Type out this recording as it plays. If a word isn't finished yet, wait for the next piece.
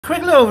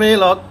quick little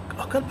vlog.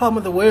 I've got a problem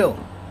with the wheel.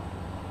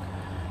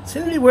 It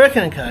seems to be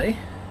working okay.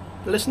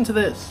 But listen to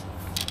this.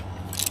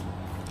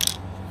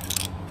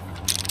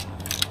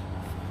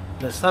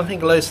 There's something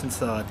loose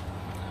inside.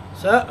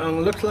 So it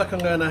looks like I'm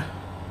going to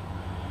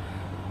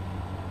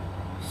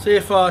see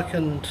if I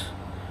can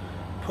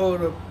pull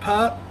it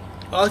apart.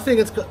 I think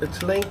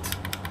it's linked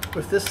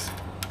with this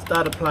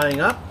started playing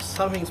up.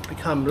 Something's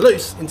become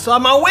loose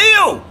inside my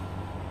wheel.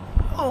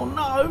 Oh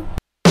no.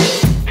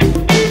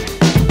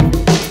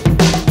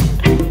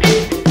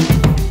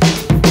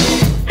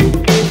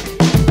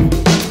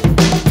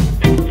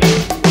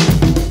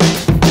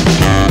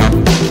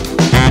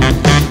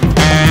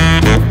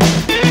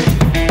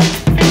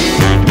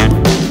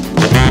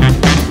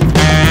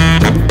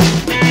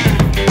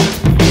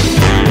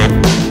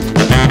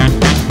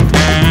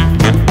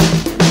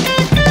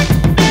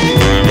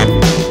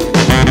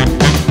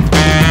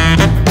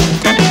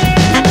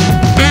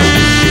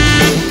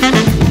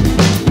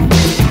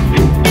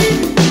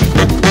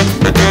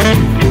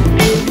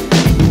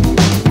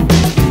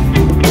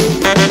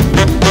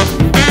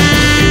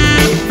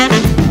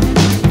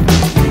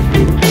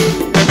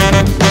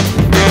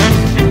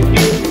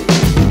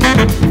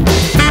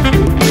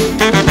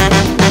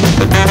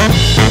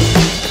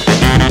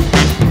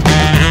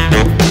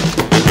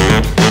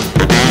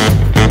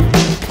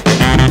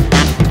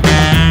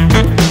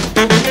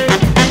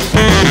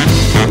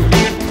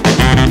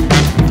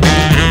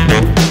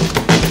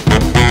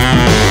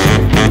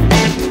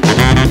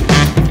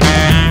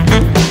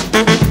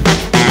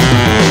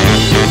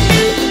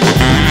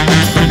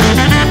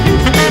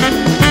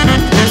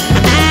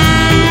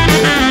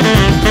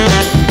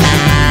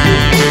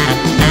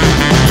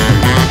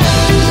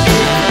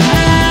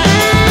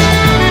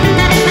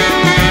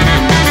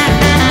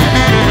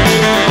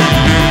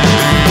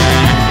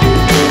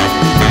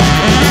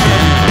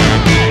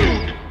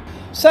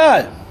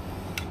 So,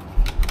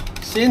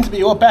 seems to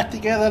be all back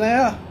together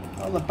now.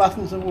 All the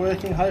buttons are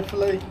working,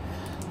 hopefully.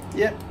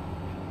 Yep,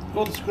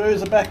 all the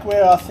screws are back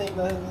where I think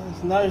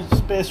there's no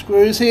spare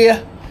screws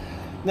here.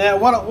 Now,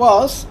 what it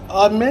was,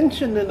 I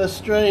mentioned in a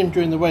stream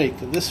during the week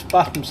that this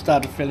button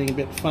started feeling a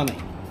bit funny.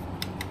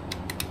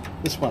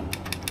 This one.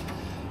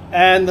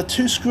 And the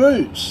two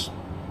screws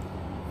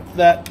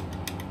that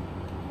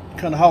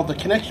kind of hold the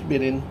connection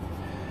bit in,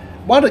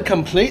 one had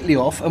completely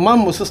off and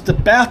one was just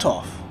about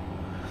off.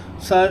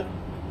 So,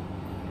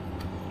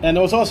 and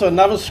there was also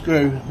another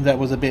screw that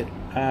was a bit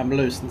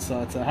loose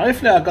inside. So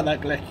hopefully I've got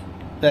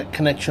that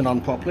connection on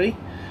properly.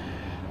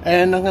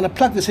 And I'm going to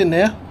plug this in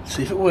now,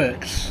 see if it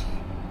works.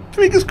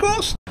 Fingers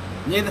crossed.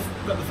 Yeah,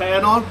 got the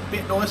fan on,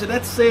 bit noisy.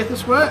 Let's see if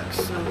this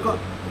works. I've got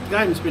the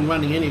game's been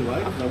running anyway,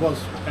 because I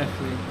was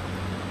actually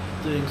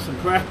doing some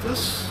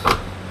practice.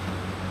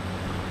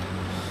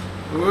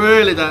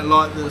 Really don't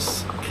like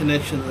this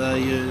connection that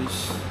they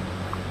use.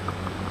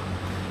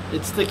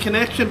 It's the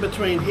connection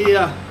between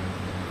here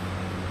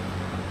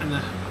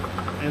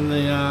and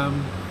the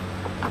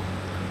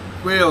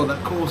wheel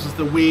that causes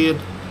the weird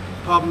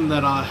problem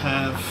that I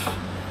have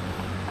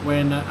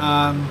when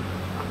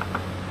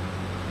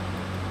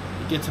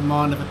it gets a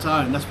mind of its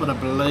own. That's what I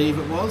believe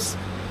it was.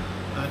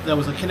 There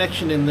was a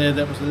connection in there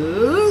that was a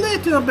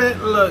little bit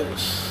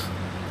loose,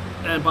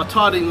 and by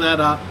tightening that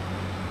up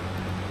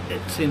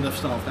it seemed to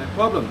solve that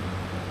problem.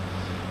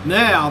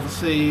 Now to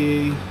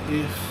see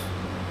if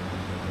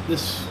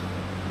this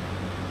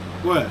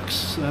works.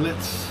 So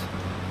let's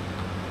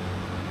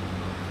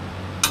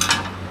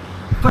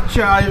put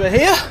you over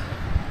here.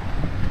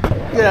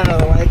 Get out of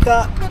the way,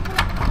 car.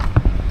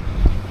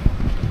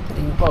 You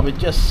can probably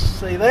just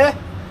see there.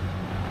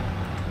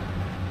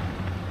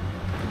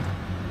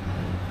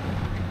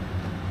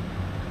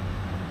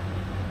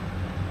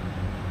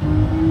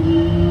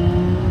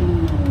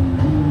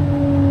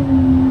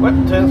 What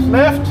turns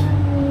left?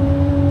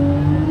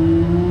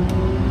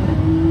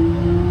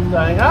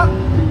 Staying up.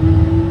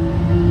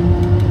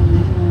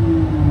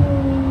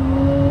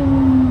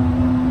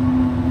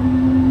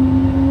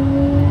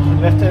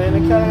 Left hand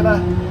indicator,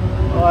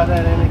 right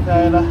hand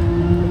indicator,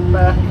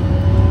 back.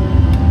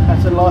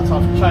 That's the lights,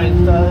 I've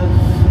changed those.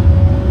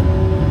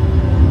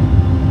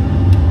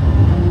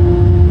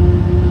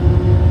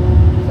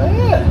 So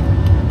yeah.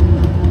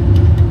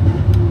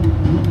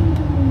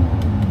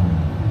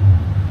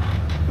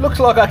 Looks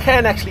like I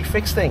can actually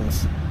fix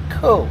things.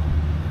 Cool.